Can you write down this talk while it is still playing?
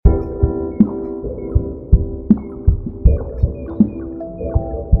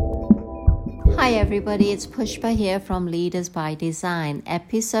Hi everybody, it's Pushpa here from Leaders by Design,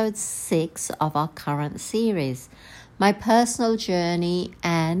 episode 6 of our current series. My personal journey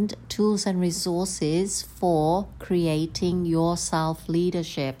and tools and resources for creating your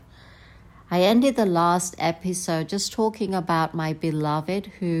self-leadership. I ended the last episode just talking about my beloved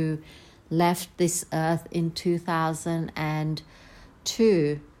who left this earth in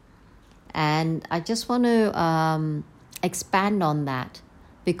 2002. And I just want to expand on that,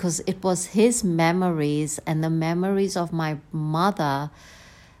 because it was his memories and the memories of my mother,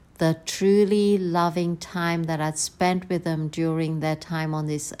 the truly loving time that I'd spent with them during their time on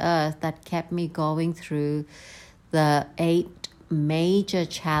this earth, that kept me going through the 8 major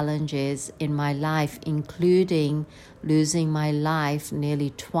challenges in my life, including losing my life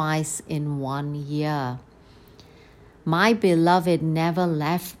nearly twice in 1 year. My beloved never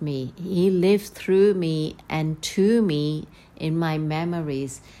left me. He lived through me and to me in my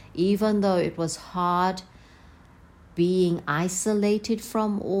memories, even though it was hard being isolated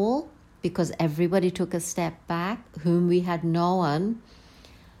from all, because everybody took a step back, whom we had known,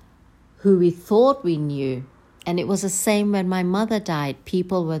 who we thought we knew. And it was the same when my mother died.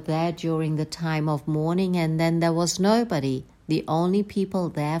 People were there during the time of mourning, and then there was nobody. The only people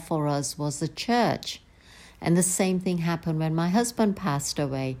there for us was the church. And the same thing happened when my husband passed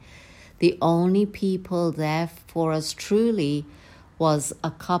away. The only people there for us truly was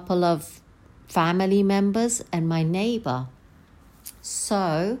a couple of family members and my neighbor.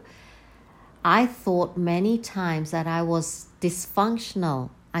 So I thought many times that I was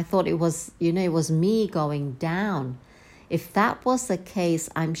dysfunctional. I thought it was me going down. If that was the case,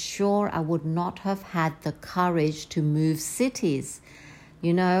 I'm sure I would not have had the courage to move cities,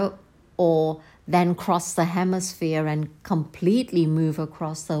 or then cross the hemisphere and completely move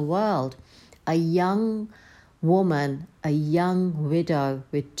across the world. A young woman, a young widow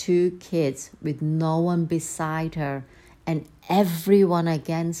with 2 kids, with no one beside her and everyone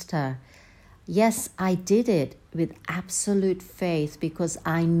against her. Yes, I did it with absolute faith, because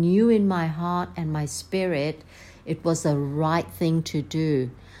I knew in my heart and my spirit it was the right thing to do.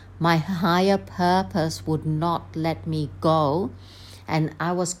 My higher purpose would not let me go. And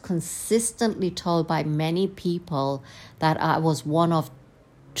I was consistently told by many people that I was one of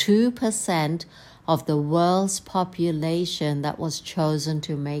 2% of the world's population that was chosen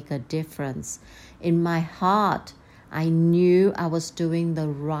to make a difference. In my heart, I knew I was doing the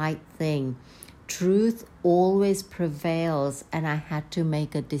right thing. Truth always prevails, and I had to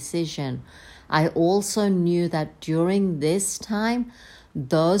make a decision. I also knew that during this time,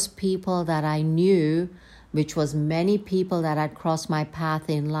 those people that I knew, which was many people that had crossed my path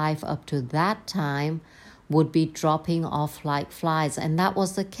in life up to that time, would be dropping off like flies. And that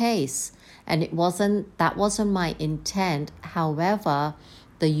was the case. And that wasn't my intent. However,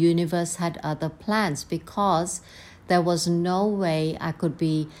 the universe had other plans, because there was no way I could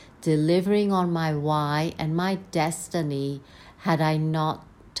be delivering on my why and my destiny had I not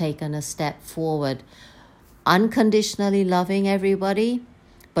taken a step forward. Unconditionally loving everybody,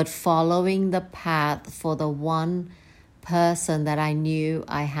 but following the path for the one person that I knew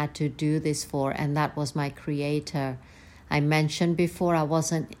I had to do this for, and that was my Creator. I mentioned before, I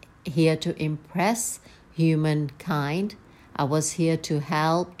wasn't here to impress humankind. I was here to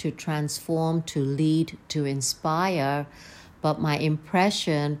help, to transform, to lead, to inspire. But my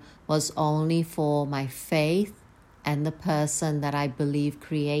impression was only for my faith and the person that I believe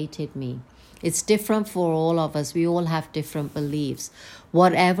created me. It's different for all of us. We all have different beliefs.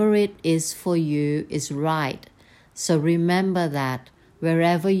 Whatever it is for you is right. So remember that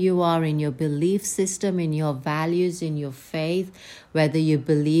wherever you are in your belief system, in your values, in your faith, whether you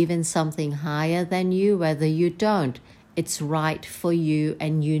believe in something higher than you, whether you don't, it's right for you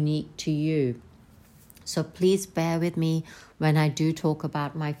and unique to you. So please bear with me when I do talk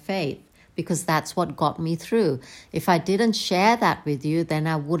about my faith, because that's what got me through. If I didn't share that with you, then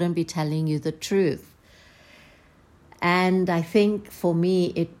I wouldn't be telling you the truth. And I think for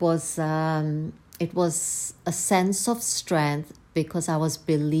me, it was a sense of strength, because I was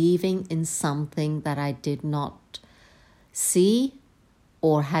believing in something that I did not see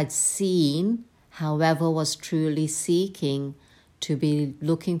or had seen, however, was truly seeking to be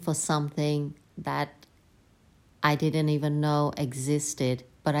looking for something that I didn't even know existed,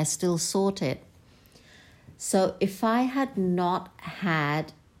 but I still sought it. So if I had not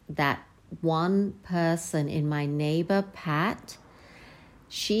had that one person in my neighbor, Pat,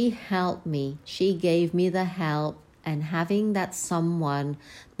 she helped me. She gave me the help, and having that someone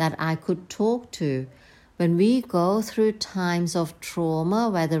that I could talk to. When we go through times of trauma,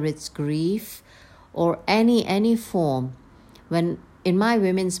 whether it's grief or any form, when in my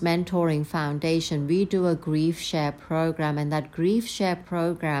Women's Mentoring Foundation, we do a grief share program, and that grief share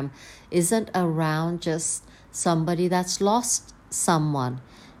program isn't around just somebody that's lost someone.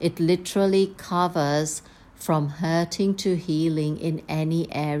 It literally covers from hurting to healing in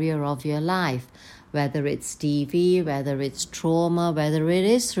any area of your life, whether it's DV, whether it's trauma, whether it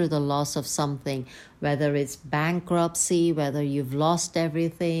is through the loss of something, whether it's bankruptcy, whether you've lost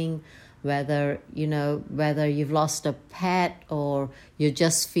everything, whether you've lost a pet, or you're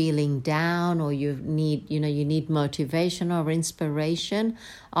just feeling down, or you need motivation or inspiration.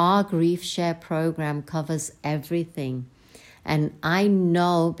 Our grief share program covers everything. And I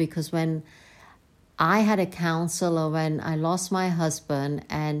know, because when I had a counselor when I lost my husband,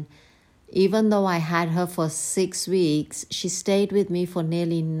 and even though I had her for 6 weeks, she stayed with me for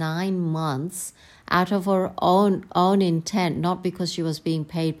nearly 9 months out of her own intent, not because she was being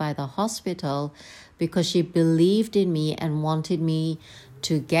paid by the hospital, because she believed in me and wanted me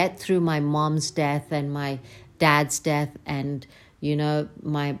to get through my mom's death and my dad's death, and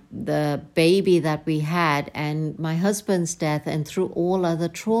the baby that we had, and my husband's death, and through all other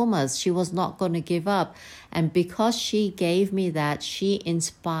traumas. She was not going to give up. And because she gave me that, she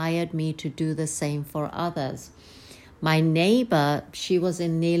inspired me to do the same for others. My neighbor, she was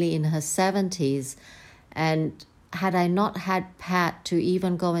nearly in her 70s, and had I not had Pat to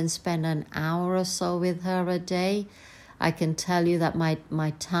even go and spend an hour or so with her a day, I can tell you that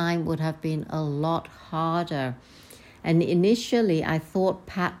my time would have been a lot harder. And initially, I thought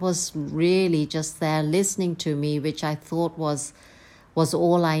Pat was really just there listening to me, which I thought was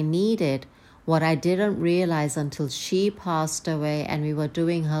all I needed. What I didn't realize until she passed away and we were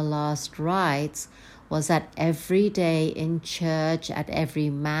doing her last rites was that every day in church, at every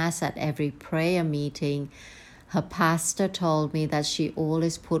mass, at every prayer meeting, her pastor told me that she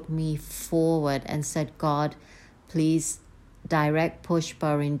always put me forward and said, God, please direct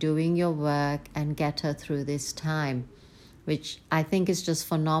Pushpa in doing your work and get her through this time, which I think is just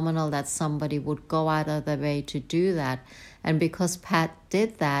phenomenal that somebody would go out of their way to do that. And because Pat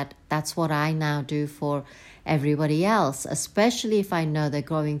did that, that's what I now do for everybody else, especially if I know they're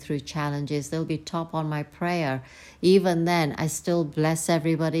going through challenges. They'll be top on my prayer. Even then, I still bless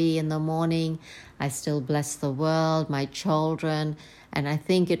everybody in the morning. I still bless the world, my children, and I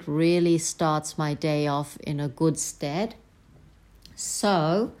think it really starts my day off in a good stead.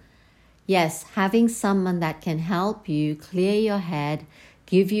 So, yes, having someone that can help you clear your head,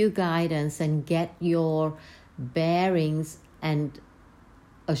 give you guidance, and get your bearings, and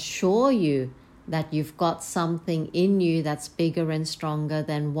assure you that you've got something in you that's bigger and stronger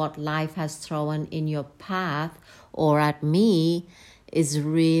than what life has thrown in your path or at me, is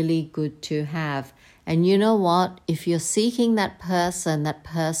really good to have. And you know what? If you're seeking that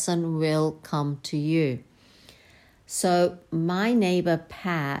person will come to you. So my neighbor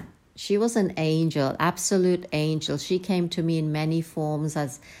Pat, she was an angel, absolute angel. She came to me in many forms,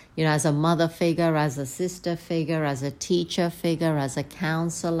 as a mother figure, as a sister figure, as a teacher figure, as a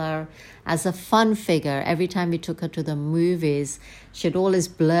counselor, as a fun figure. Every time we took her to the movies, she'd always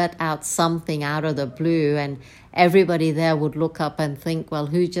blurt out something out of the blue, and everybody there would look up and think, well,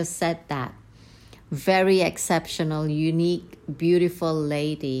 who just said that? Very exceptional, unique, beautiful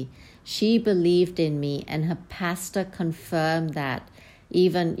lady. She believed in me, and her pastor confirmed that.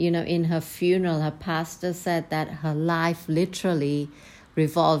 Even, in her funeral, her pastor said that her life literally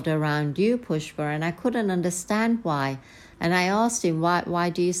revolved around you, Pushpa, and I couldn't understand why. And I asked him, why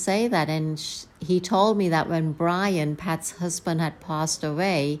do you say that? And he told me that when Brian, Pat's husband, had passed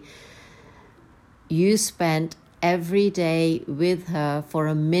away, you spent every day with her for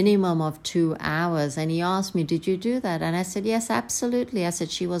a minimum of 2 hours. And he asked me, did you do that? And I said, yes, absolutely. I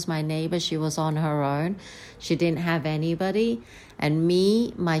said, she was my neighbor. She was on her own. She didn't have anybody. And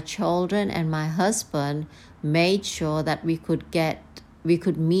me, my children, and my husband made sure that we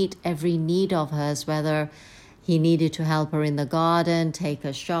could meet every need of hers, whether he needed to help her in the garden, take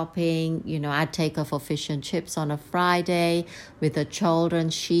her shopping. I'd take her for fish and chips on a Friday with the children.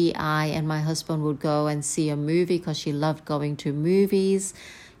 I, and my husband would go and see a movie because she loved going to movies.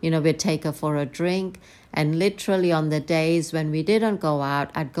 We'd take her for a drink. And literally on the days when we didn't go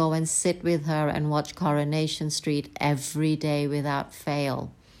out, I'd go and sit with her and watch Coronation Street every day without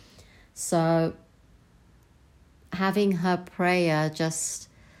fail. So having her prayer just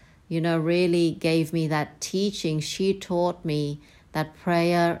really gave me that teaching. She taught me that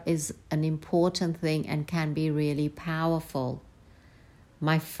prayer is an important thing and can be really powerful.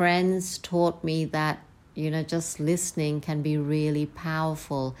 My friends taught me that, just listening can be really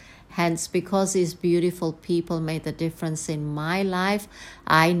powerful. Hence, because these beautiful people made the difference in my life,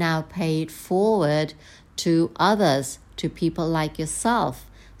 I now pay it forward to others, to people like yourself.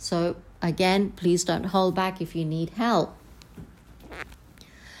 So again, please don't hold back if you need help.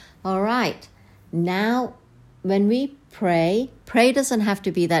 All right. Now, when we pray doesn't have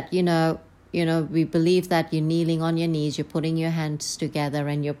to be that, we believe that you're kneeling on your knees, you're putting your hands together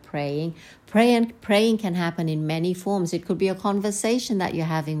and you're praying. Praying can happen in many forms. It could be a conversation that you're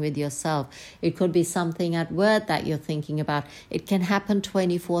having with yourself. It could be something at work that you're thinking about. It can happen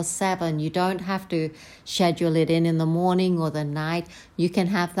 24/7. You don't have to schedule it in the morning or the night. You can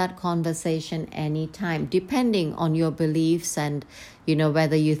have that conversation anytime, depending on your beliefs and,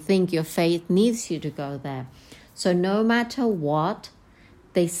 whether you think your faith needs you to go there. So no matter what,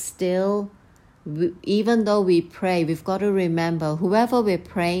 even though we pray, we've got to remember, whoever we're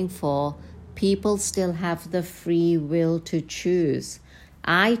praying for, people still have the free will to choose.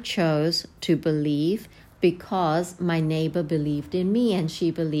 I chose to believe because my neighbor believed in me and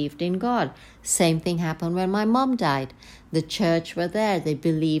she believed in God. Same thing happened when my mom died. The church were there. They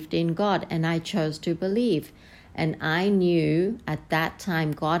believed in God and I chose to believe. And I knew at that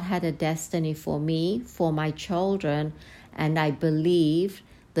time God had a destiny for me, for my children, and I believed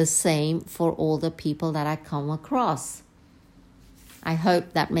the same for all the people that I come across. I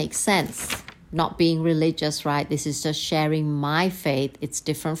hope that makes sense. Not being religious, right? This is just sharing my faith. It's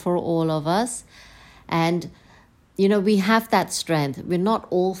different for all of us. And, we have that strength. We're not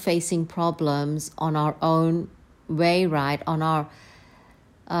all facing problems on our own way, right?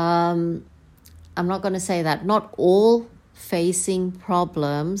 I'm not going to say that. Not all facing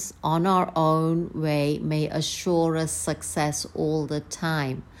problems on our own way may assure us success all the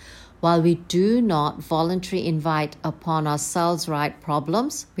time. While we do not voluntarily invite upon ourselves, right,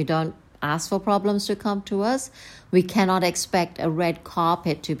 problems, we don't ask for problems to come to us, we cannot expect a red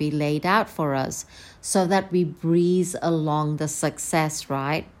carpet to be laid out for us so that we breeze along the success,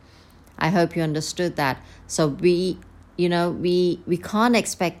 right? I hope you understood that. So we can't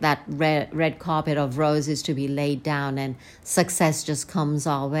expect that red carpet of roses to be laid down and success just comes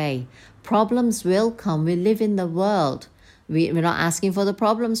our way. Problems will come. We live in the world. We're not asking for the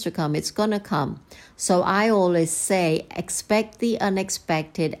problems to come. It's going to come. So I always say, expect the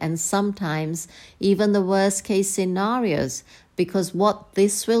unexpected and sometimes even the worst case scenarios, because what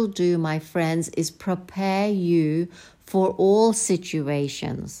this will do, my friends, is prepare you for all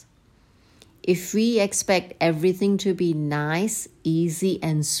situations. If we expect everything to be nice, easy,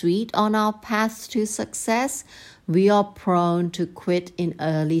 and sweet on our path to success, we are prone to quit in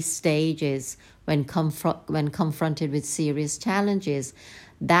early stages when confronted with serious challenges.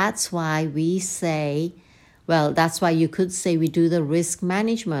 That's why that's why you could say we do the risk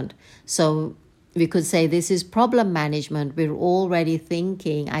management. So we could say this is problem management. We're already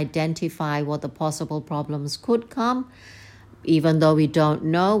thinking, identify what the possible problems could come. Even though we don't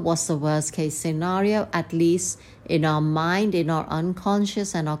know what's the worst case scenario, at least in our mind, in our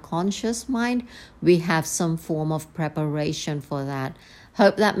unconscious and our conscious mind, we have some form of preparation for that.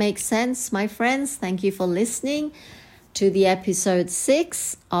 Hope that makes sense, my friends. Thank you for listening to the episode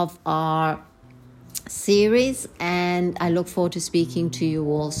 6 of our series, and I look forward to speaking to you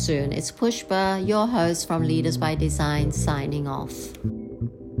all soon. It's Pushpa, your host from Leaders by Design, signing off.